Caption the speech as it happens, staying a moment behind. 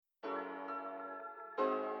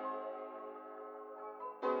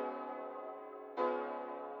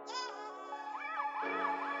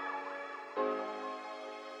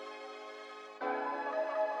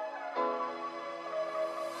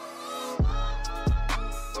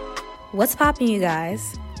What's poppin', you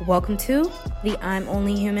guys? Welcome to the I'm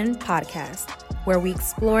Only Human podcast, where we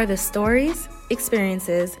explore the stories,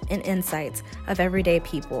 experiences, and insights of everyday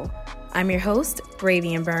people. I'm your host,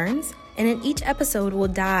 Ravian Burns, and in each episode we'll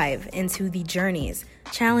dive into the journeys,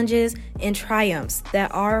 challenges, and triumphs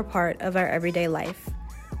that are a part of our everyday life.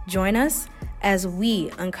 Join us as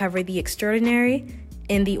we uncover the extraordinary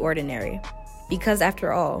in the ordinary, because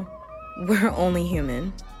after all, we're only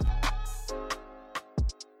human.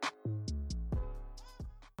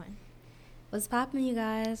 What's poppin', you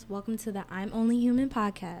guys? Welcome to the I'm Only Human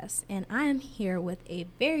podcast, and I am here with a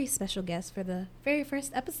very special guest for the very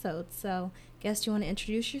first episode. So, guest, you want to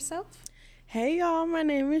introduce yourself? Hey y'all, my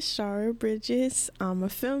name is Charra Bridges. I'm a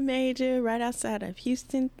film major right outside of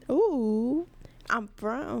Houston. I'm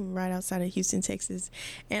from right outside of Houston, Texas,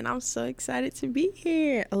 and I'm so excited to be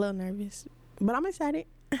here. A little nervous, but I'm excited.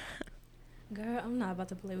 Girl, I'm not about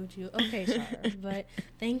to play with you. Okay, Charra, but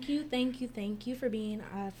thank you for being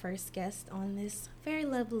our first guest on this very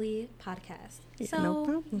lovely podcast. Yeah, so, no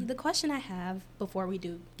problem. The question I have before we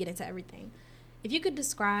do get into everything, if you could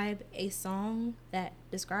describe a song that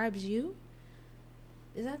describes you,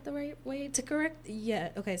 is that the right way to correct? Yeah,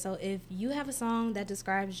 okay, so if you have a song that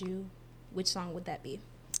describes you, which song would that be?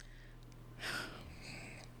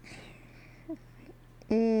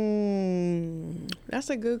 That's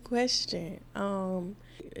a good question. And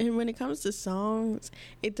when it comes to songs,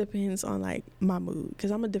 it depends on like my mood,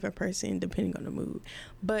 because I'm a different person depending on the mood.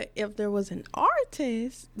 But if there was an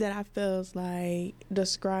artist that I feels like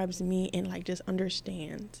describes me and like just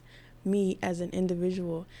understands me as an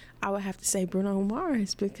individual, I would have to say Bruno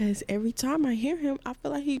Mars, because every time I hear him, I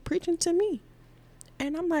feel like he's preaching to me.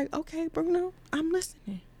 And I'm like, okay, Bruno, I'm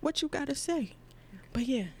listening. What you got to say? But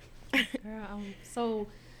yeah. Girl, so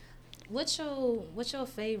what's your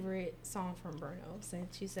favorite song from Bruno?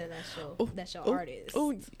 Since you said that's your artist.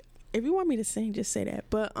 If you want me to sing, just say that.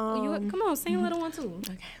 But come on, sing a little one too.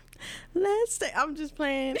 Okay. Let's say I'm just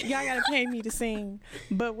playing. Y'all gotta pay me to sing.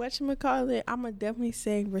 But whatchamacallit, I'ma definitely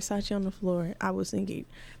sing Versace on the Floor. I will sing it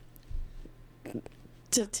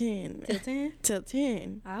till 10. Till 10? Till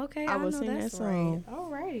 10. Okay, I will know sing that's that song. Right.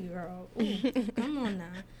 Alrighty, girl. Ooh, come on now.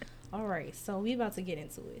 All right, so we about to get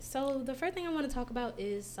into it. So the first thing I want to talk about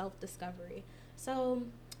is self-discovery. So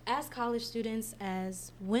as college students,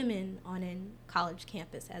 as women on a college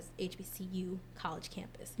campus, as HBCU college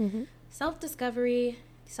campus, self-discovery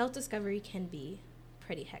can be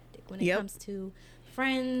pretty hectic when it comes to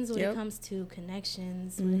friends, when it comes to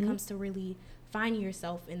connections, when it comes to really finding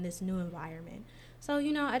yourself in this new environment. So,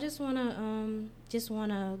 I just want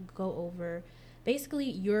to go over basically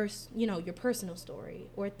your personal story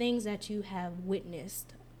or things that you have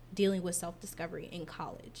witnessed dealing with self-discovery in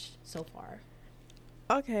college so far.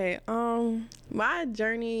 Okay, my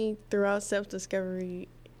journey throughout self-discovery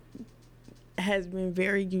has been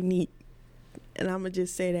very unique, and I'm gonna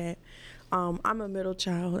just say that. I'm a middle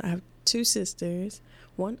child. I have two sisters,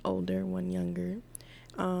 one older, one younger.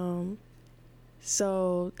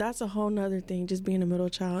 So that's a whole nother thing, just being a middle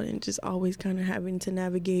child and just always kind of having to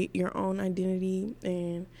navigate your own identity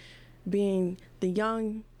and being the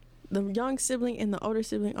young sibling and the older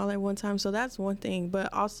sibling all at one time. So that's one thing.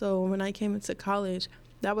 But also when I came into college,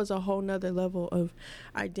 that was a whole nother level of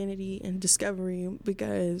identity and discovery,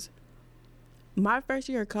 because my first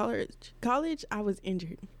year of college, I was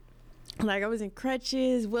injured. Like, I was in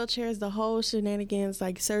crutches, wheelchairs, the whole shenanigans,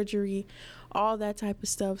 like surgery, all that type of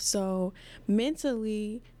stuff. So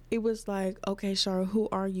mentally, it was like, okay, Charra, who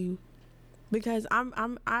are you? Because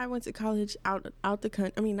I went to college out the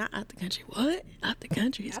country. I mean, not out the country. What? Out the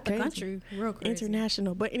country? It's crazy. The country, real crazy.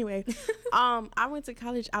 International. But anyway, I went to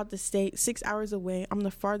college out the state, 6 hours away. I'm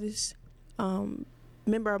the farthest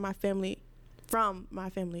member of my family from my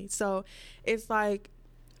family. So it's like,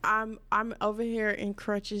 I'm over here in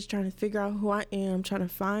crutches trying to figure out who I am, trying to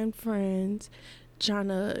find friends, trying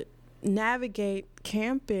to navigate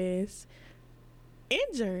campus,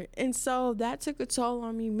 injured. And so that took a toll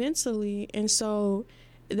on me mentally. And so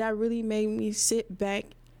that really made me sit back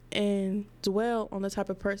and dwell on the type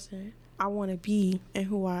of person I want to be and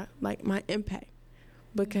who I like, my impact.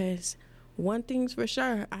 Because one thing's for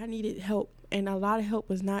sure, I needed help, and a lot of help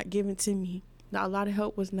was not given to me. A lot of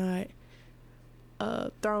help was not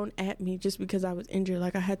thrown at me just because I was injured.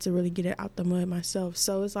 Like, I had to really get it out the mud myself.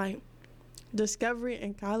 So it's like discovery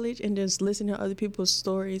in college and just listening to other people's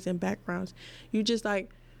stories and backgrounds. You just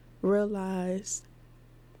like realize,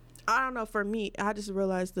 I don't know, for me, I just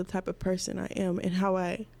realized the type of person I am and how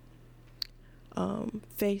I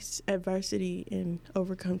face adversity and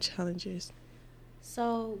overcome challenges.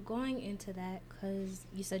 So going into that, because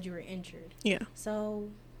you said you were injured. Yeah. So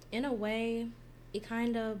in a way, it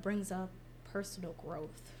kind of brings up personal growth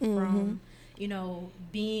Mm-hmm. from,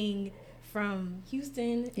 being from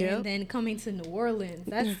Houston and then coming to New Orleans.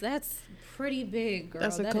 That's pretty big, girl.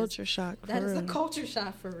 That's a culture shock. That is a culture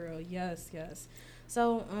shock for real. Yes.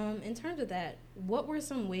 So, in terms of that, what were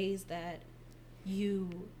some ways that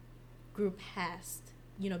you grew past,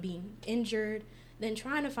 being injured, then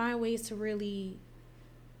trying to find ways to really,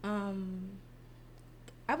 I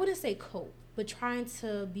wouldn't say cope, but trying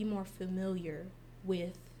to be more familiar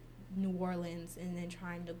with New Orleans, and then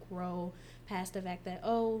trying to grow past the fact that,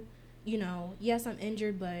 yes, I'm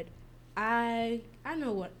injured, but I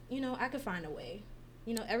know what, I could find a way.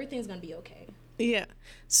 Everything's going to be okay. Yeah.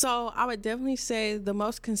 So I would definitely say the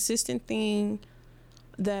most consistent thing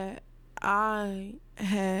that I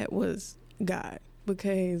had was God.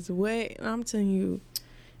 Because I'm telling you,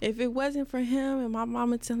 if it wasn't for him and my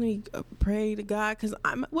mama telling me pray to God, because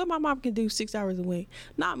what my mom can do 6 hours away,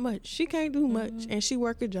 not much. She can't do much, and she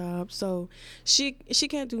work a job, so she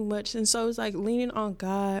can't do much. And so it's like leaning on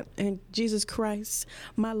God and Jesus Christ,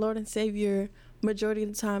 my Lord and Savior, majority of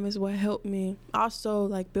the time is what helped me. Also,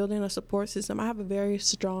 like building a support system. I have a very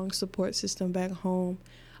strong support system back home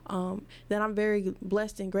that I'm very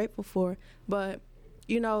blessed and grateful for. But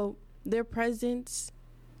their presence,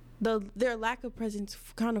 their lack of presence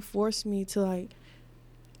kind of forced me to like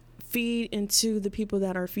feed into the people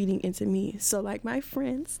that are feeding into me. So like my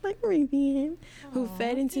friends like Rivian, who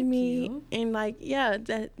fed into me, and like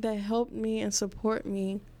that helped me and support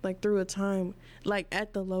me like through a time like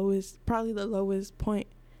at the lowest, probably the lowest point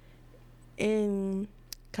in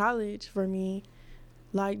college for me.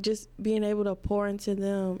 Like just being able to pour into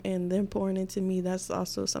them and them pouring into me, that's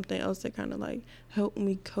also something else that kind of like helped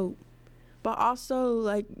me cope. But also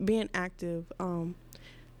like being active,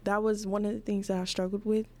 that was one of the things that I struggled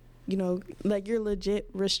with. Like you're legit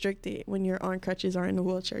restricted when you're on crutches or in a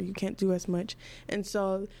wheelchair. You can't do as much. And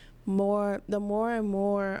so the more and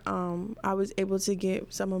more I was able to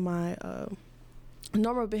get some of my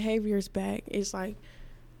normal behaviors back, it's like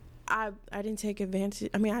I didn't take advantage.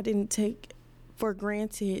 I mean, I didn't take for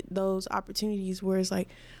granted those opportunities where it's like,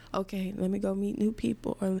 okay, let me go meet new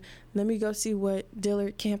people, or let me go see what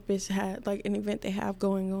Dillard campus had, like an event they have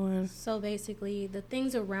going on. So basically, the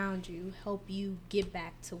things around you help you get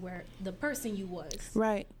back to where the person you was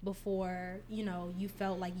right before, you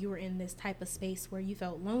felt like you were in this type of space where you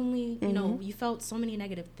felt lonely, you felt so many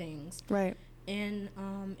negative things. Right. And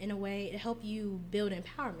in a way, it helped you build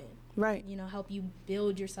empowerment. Right. Help you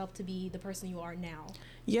build yourself to be the person you are now.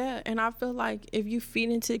 Yeah, and I feel like if you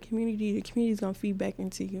feed into the community's going to feed back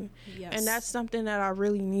into you. Yes. And that's something that I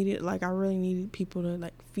really needed. Like, I really needed people to,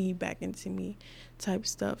 like, feed back into me type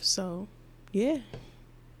stuff. So, yeah.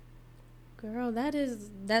 Girl,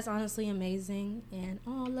 that's honestly amazing. And,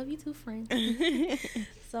 I love you too, friend.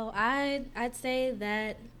 So, I'd say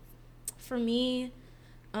that for me,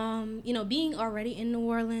 being already in New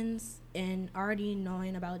Orleans and already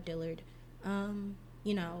knowing about Dillard, kind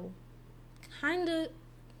of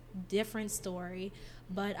different story,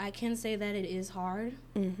 but I can say that it is hard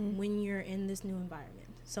when you're in this new environment.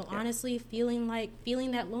 So honestly, feeling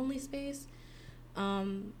that lonely space,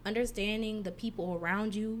 understanding the people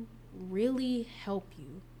around you really help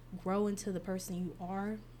you grow into the person you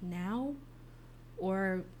are now,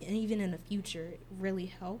 or even in the future. It really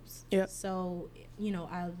helps. Yep. So,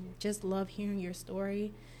 I just love hearing your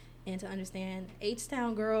story and to understand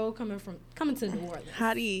H-Town girl coming to New Orleans.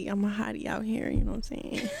 Hottie. I'm a hottie out here, you know what I'm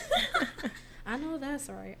saying? I know that's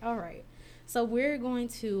right. All right. So we're going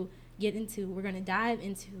to dive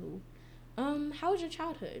into how was your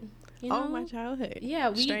childhood? Oh, my childhood.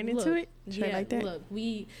 Yeah, Straight into it? Straight like that? Look,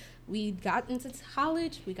 we got into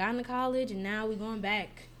college, and now we're going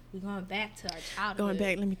back. We're going back to our childhood. Going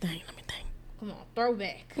back, let me think. Come on,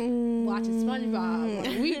 throwback. Watching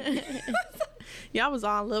SpongeBob. Yeah, I was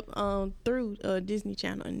all up through Disney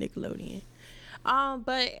Channel and Nickelodeon.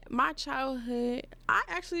 But my childhood, I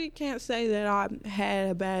actually can't say that I had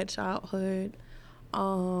a bad childhood.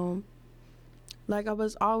 Like I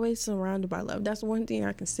was always surrounded by love. That's one thing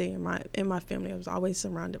I can say in my family. I was always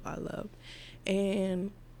surrounded by love,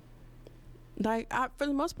 and like for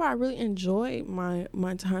the most part, I really enjoyed my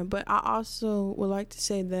time. But I also would like to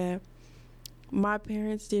say that my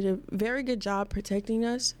parents did a very good job protecting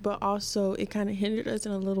us, but also it kind of hindered us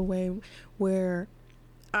in a little way where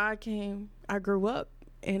I grew up,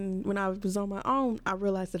 and when I was on my own, I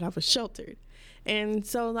realized that I was sheltered. And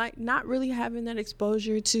so like not really having that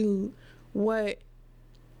exposure to what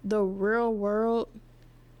the real world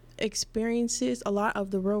experiences, a lot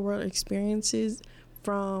of the real world experiences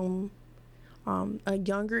from a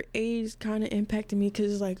younger age kind of impacted me,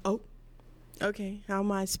 because it's like, oh, okay, how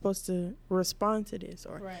am I supposed to respond to this,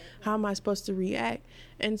 or Right. how am I supposed to react?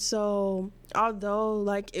 And so, although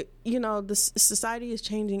like the society is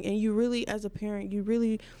changing, and you really, as a parent,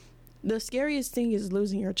 the scariest thing is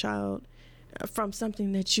losing your child from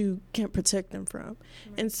something that you can't protect them from.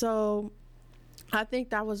 Right. And so, I think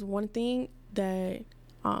that was one thing that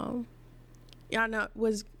I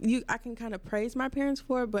can kind of praise my parents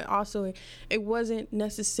for, but also it wasn't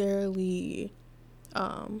necessarily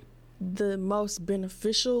the most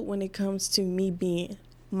beneficial when it comes to me being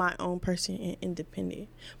my own person and independent.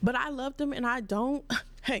 But I love them, and I don't.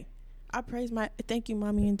 Hey, thank you,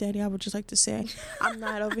 mommy and daddy. I would just like to say, I'm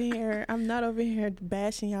not over here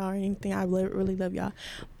bashing y'all or anything. I really love y'all.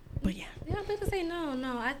 But yeah. Yeah, I'm about to say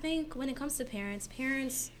no. I think when it comes to parents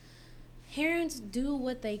do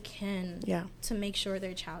what they can to make sure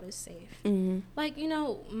their child is safe. Mm-hmm. Like,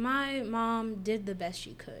 my mom did the best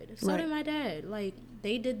she could. So did my dad. Like,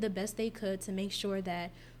 they did the best they could to make sure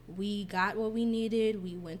that we got what we needed.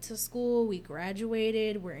 We went to school. We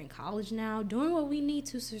graduated. We're in college now, doing what we need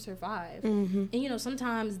to survive. Mm-hmm. And,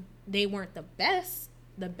 sometimes they weren't the best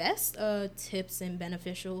tips and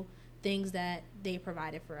beneficial things that they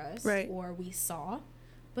provided for us or we saw.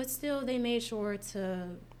 But still, they made sure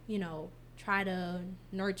to, try to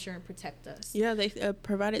nurture and protect us. Yeah, they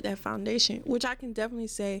provided that foundation, which I can definitely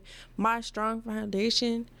say my strong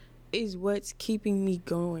foundation is what's keeping me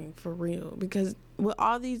going for real. Because with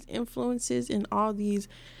all these influences and all these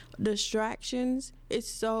distractions, it's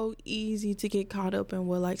so easy to get caught up in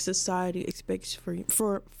what like society expects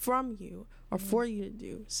from you or for you to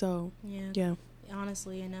do. So yeah.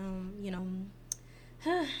 Honestly, and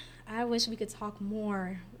I wish we could talk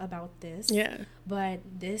more about this. Yeah. But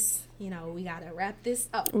this, we got to wrap this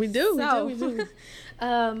up. We do. We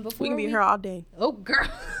can be here all day. Oh, girl.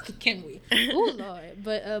 Can we? Oh, Lord.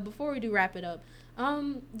 But before we do wrap it up,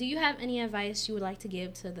 do you have any advice you would like to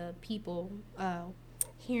give to the people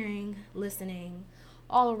hearing, listening,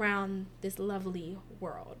 all around this lovely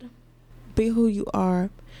world? Be who you are,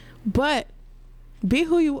 but be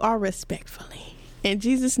who you are respectfully. In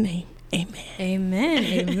Jesus' name.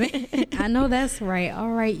 Amen. I know that's right.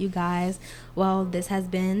 All right, you guys. Well, this has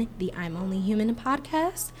been the I'm Only Human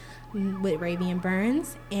podcast with Ravian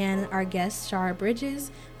Burns and our guest, Charra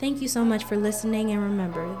Bridges. Thank you so much for listening. And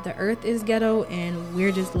remember, the earth is ghetto and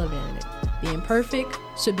we're just living in it. Being perfect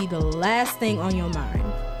should be the last thing on your mind.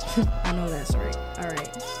 I know that's right. All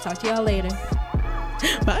right. Talk to y'all later.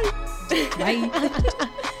 Bye.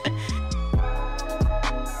 Bye.